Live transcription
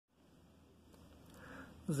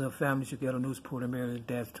What's up, family? It's your ghetto news reporter, Maryland.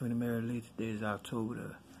 That's between the MARY-L33. Today is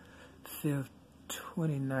October 5th,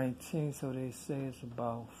 2019. So they say it's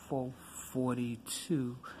about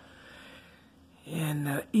 4:42 in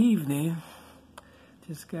the evening.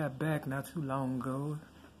 Just got back not too long ago.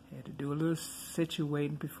 Had to do a little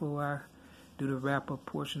situating before I do the wrap-up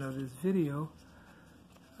portion of this video.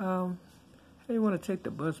 I didn't want to take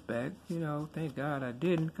the bus back, thank God I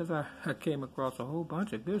didn't, because I came across a whole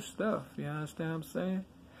bunch of good stuff, you understand what I'm saying?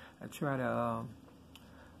 I try to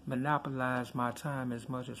monopolize my time as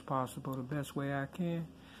much as possible the best way I can.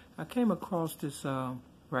 I came across this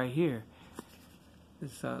right here,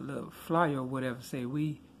 this little flyer or whatever, say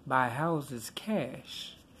we buy houses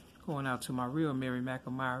cash, going out to my real Mary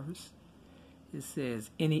McAmyras. It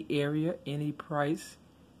says any area, any price,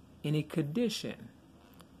 any condition.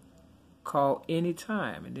 Call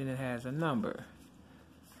anytime, and then it has a number.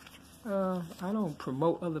 I don't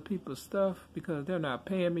promote other people's stuff because they're not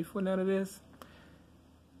paying me for none of this.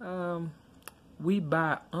 We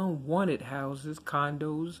buy unwanted houses,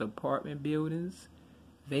 condos, apartment buildings,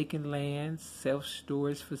 vacant lands,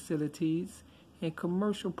 self-storage facilities, and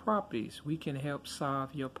commercial properties. We can help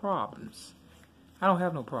solve your problems. I don't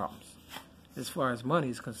have no problems as far as money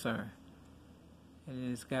is concerned.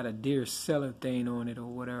 And it's got a dear seller thing on it or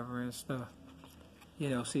whatever and stuff.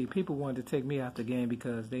 See, people wanted to take me out the game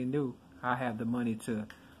because they knew I have the money to,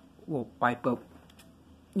 wipe up,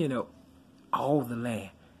 all the land.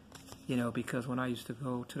 Because when I used to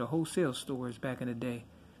go to the wholesale stores back in the day,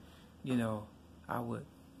 I would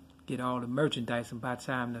get all the merchandise, and by the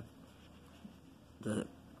time the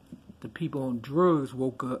people on drugs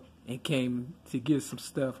woke up and came to get some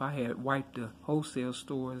stuff, I had wiped the wholesale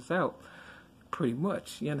stores out. Pretty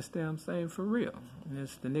much, you understand what I'm saying? For real. And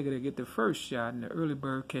it's the nigga that get the first shot, and the early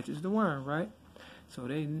bird catches the worm, right? So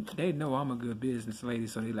they know I'm a good business lady,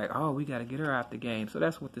 so they like, oh, we got to get her out the game. So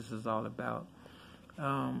that's what this is all about.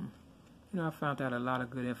 I found out a lot of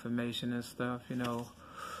good information and stuff, on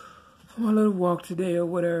my little walk today or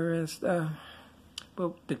whatever and stuff.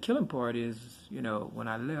 But the killing part is, when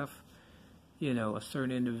I left, a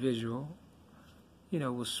certain individual,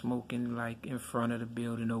 was smoking like in front of the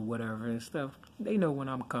building or whatever and stuff. They know when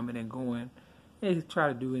I'm coming and going. They try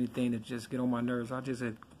to do anything to just get on my nerves. I just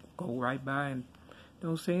go right by and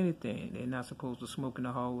don't say anything. They're not supposed to smoke in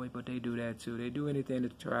the hallway, but they do that too. They do anything to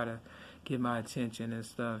try to get my attention and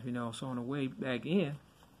stuff, So on the way back in,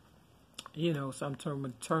 some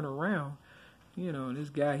turn around, and this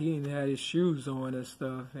guy, he didn't have his shoes on and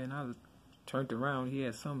stuff, and I turned around. He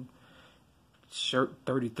had some shirt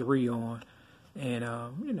 33 on. And,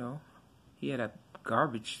 he had a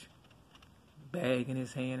garbage bag in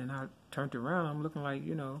his hand, and I turned around. I'm looking like,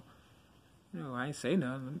 I ain't say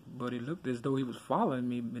nothing, but it looked as though he was following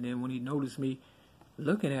me. But then when he noticed me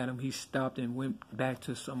looking at him, he stopped and went back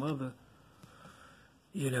to some other,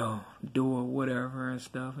 door or whatever and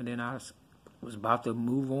stuff. And then I was about to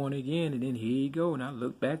move on again, and then here you go, and I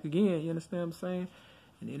looked back again, you understand what I'm saying?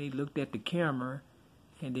 And then he looked at the camera,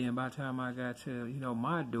 and then by the time I got to,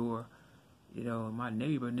 my door, my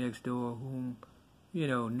neighbor next door, whom,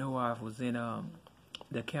 know I was in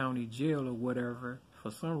the county jail or whatever,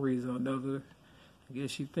 for some reason or another. I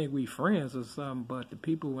guess she think we friends or something, but the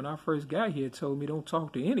people when I first got here told me don't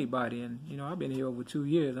talk to anybody, and, I've been here over 2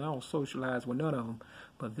 years, and I don't socialize with none of them,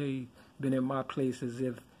 but they been in my place as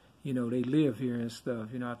if, they live here and stuff.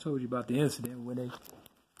 I told you about the incident when they,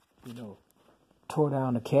 tore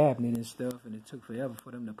down the cabinet and stuff, and it took forever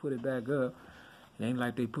for them to put it back up. It ain't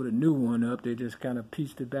like they put a new one up. They just kind of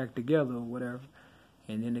pieced it back together or whatever.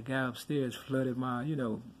 And then the guy upstairs flooded my,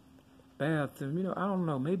 bathroom. I don't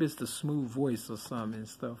know. Maybe it's the smooth voice or something and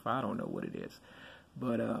stuff. I don't know what it is.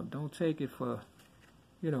 But don't take it for,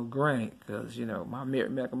 granted. Because, my Mary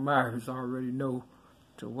McAmyras already know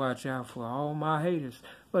to watch out for all my haters.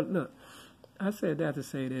 But look, I said that to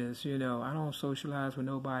say this. I don't socialize with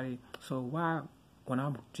nobody. So why, when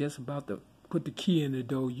I'm just about to put the key in the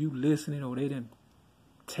door, you listening, or they didn't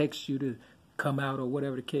text you to come out or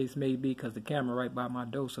whatever the case may be, because the camera right by my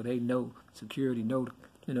door, so they know, security know,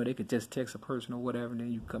 they could just text a person or whatever, and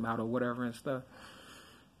then you come out or whatever and stuff.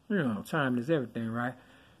 Time is everything, right?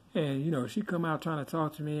 And, she come out trying to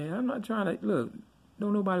talk to me, and I'm not trying to, look,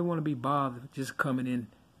 don't nobody want to be bothered just coming in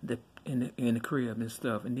the crib and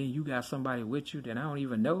stuff, and then you got somebody with you that I don't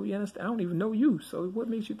even know, you understand? I don't even know you, so what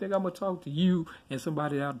makes you think I'm going to talk to you and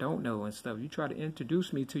somebody that I don't know and stuff? You try to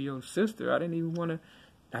introduce me to your sister, I didn't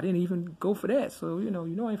even go for that, so, I ain't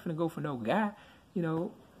finna go for no guy,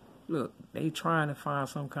 look, they trying to find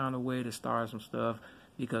some kind of way to start some stuff,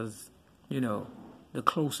 because, the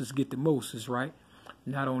closest get the mostest, right?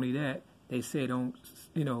 Not only that, they say don't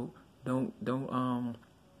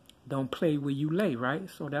don't play where you lay, right?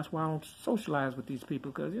 So that's why I don't socialize with these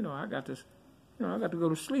people, because, you know, I got this, you know, I got to go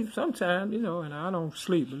to sleep sometimes, you know, and I don't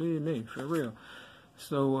sleep, believe me, for real.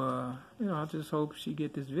 So, you know, I just hope she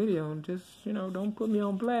get this video and just, you know, don't put me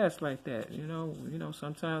on blast like that, you know. You know,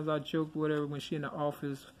 sometimes I joke, whatever, when she in the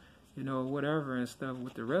office, you know, whatever and stuff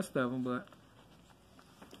with the rest of them, but,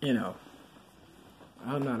 you know,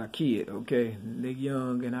 I'm not a kid, okay? They're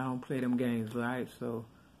young and I don't play them games, right? So,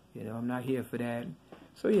 you know, I'm not here for that.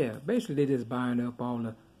 So, yeah, basically they just buying up all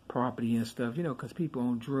the property and stuff, you know, because people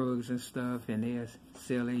on drugs and stuff, and they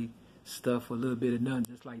sell their stuff for a little bit of nothing,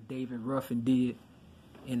 just like David Ruffin did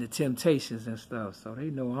in the Temptations and stuff. So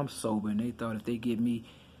they know I'm sober, and they thought if they get me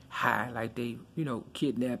high, like they, you know,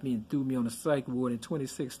 kidnapped me and threw me on the psych ward in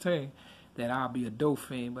 2016, that I'll be a dope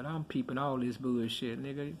fiend. But I'm peeping all this bullshit,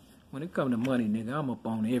 nigga. When it come to money, nigga, I'm up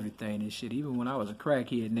on everything and shit. Even when I was a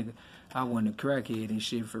crackhead, nigga, I wasn't a crackhead and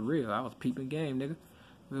shit for real. I was peeping game, nigga.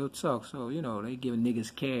 Real talk. So, you know, they giving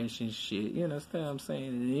niggas cash and shit. You understand what I'm saying?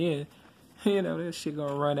 In the end, you know, that shit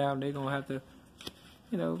gonna run out and they gonna have to,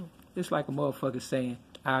 you know, it's like a motherfucker saying,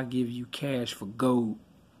 I'll give you cash for gold.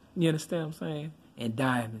 You understand what I'm saying? And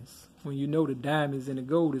diamonds. When you know the diamonds and the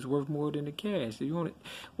gold is worth more than the cash. So you want it,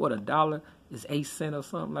 what, $1 is 8 cents or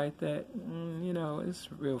something like that? You know, it's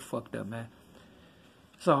real fucked up, man.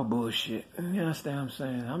 It's all bullshit. You understand what I'm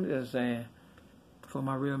saying? I'm just saying, for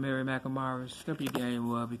my real Mary McAmara, step your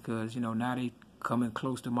game up, because, you know, now they coming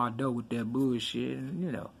close to my door with that bullshit. And,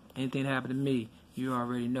 you know, anything happen to me, you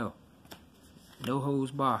already know. No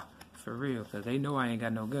holds bar. For real, because they know I ain't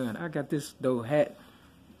got no gun. I got this, though, hat.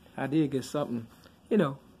 I did get something, you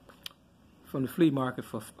know, from the flea market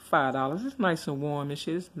for $5. It's nice and warm and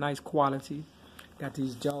shit. It's nice quality. Got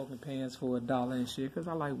these jogging pants for $1 and shit, because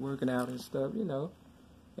I like working out and stuff, you know.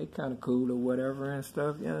 They kind of cool or whatever and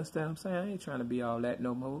stuff. You understand what I'm saying? I ain't trying to be all that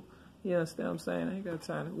no more. You understand what I'm saying? I ain't got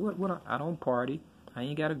time to, I don't party. I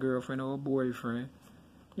ain't got a girlfriend or a boyfriend.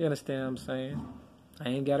 You understand what I'm saying? I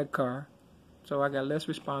ain't got a car. So I got less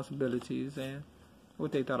responsibilities, and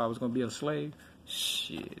what they thought I was going to be a slave?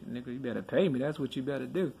 Shit, nigga, you better pay me. That's what you better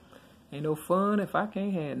do. Ain't no fun if I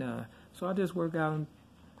can't have none. So I just work out and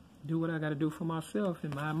do what I got to do for myself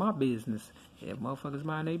and mind my business. If motherfuckers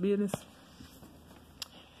mind their business,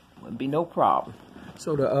 wouldn't be no problem.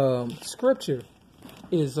 So the scripture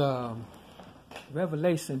is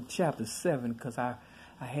Revelation chapter 7, because I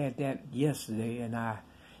had that yesterday, and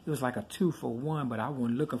it was like a 2-for-1, but I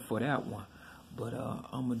wasn't looking for that one. But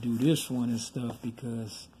I'm going to do this one and stuff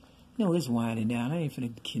because, you know, it's winding down. I ain't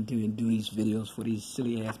finna continue to do these videos for these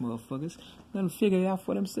silly-ass motherfuckers. Let them figure it out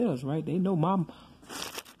for themselves, right? They know my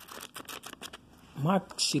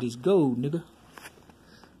shit is gold, nigga.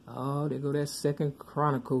 Oh, there go that 2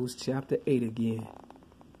 Chronicles chapter 8 again.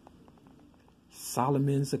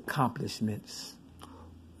 Solomon's accomplishments.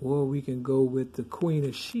 Or we can go with the Queen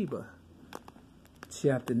of Sheba,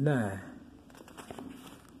 chapter 9.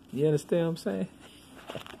 You understand what I'm saying?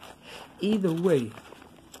 Either way,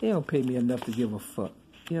 they don't pay me enough to give a fuck.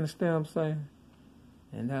 You understand what I'm saying?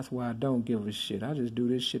 And that's why I don't give a shit. I just do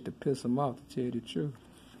this shit to piss them off, to tell you the truth.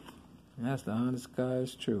 And that's the honest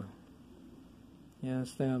God's truth. You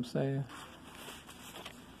understand what I'm saying?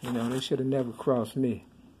 You know, they should have never crossed me.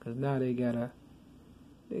 Because now they gotta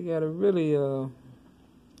really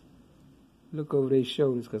look over their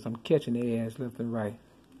shoulders, because I'm catching their ass left and right.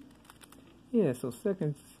 Yeah, so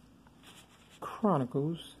 2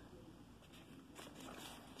 Chronicles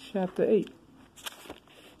chapter 8.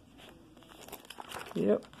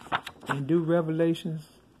 Yep. And do Revelations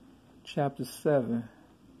chapter 7.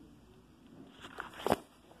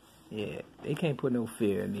 Yeah, they can't put no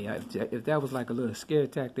fear in me. If that was like a little scare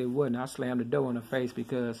attack, they wouldn't. I slammed the door in the face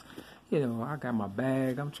because, you know, I got my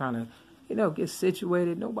bag. I'm trying to, you know, get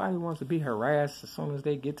situated. Nobody wants to be harassed as soon as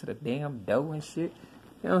they get to the damn door and shit.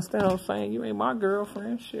 You understand what I'm saying? You ain't my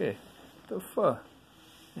girlfriend. Shit. The fuck?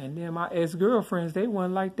 And then my ex-girlfriends, they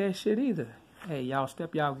wasn't like that shit either. Hey, y'all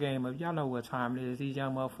step y'all game up. Y'all know what time it is. These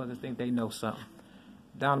young motherfuckers think they know something.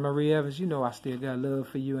 Donna Marie Evans, you know I still got love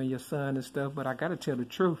for you and your son and stuff, but I got to tell the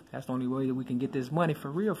truth. That's the only way that we can get this money for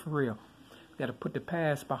real, for real. We got to put the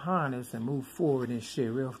past behind us and move forward and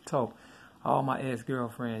shit, real talk. All my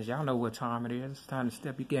ex-girlfriends, y'all know what time it is. It's time to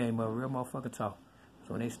step your game up, real motherfucker talk.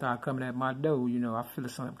 So when they start coming at my door, you know, I feel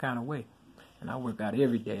some kind of way. And I work out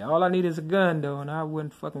every day. All I need is a gun, though, and I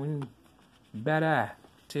wouldn't fucking bat eye.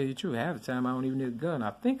 Tell you the truth, half the time I don't even need a gun.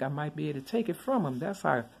 I think I might be able to take it from them. That's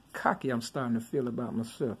how cocky I'm starting to feel about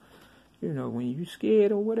myself. You know, when you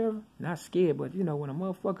scared or whatever, not scared, but you know, when a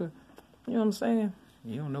motherfucker, you know what I'm saying?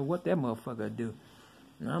 You don't know what that motherfucker do.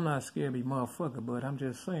 Now, I'm not scared of me motherfucker, but I'm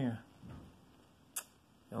just saying,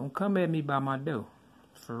 don't come at me by my door.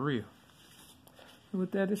 For real. And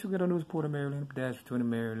with that, this will get on News Port of Maryland. Dash between the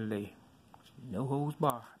Mary-L33. No holds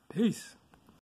barred. Peace.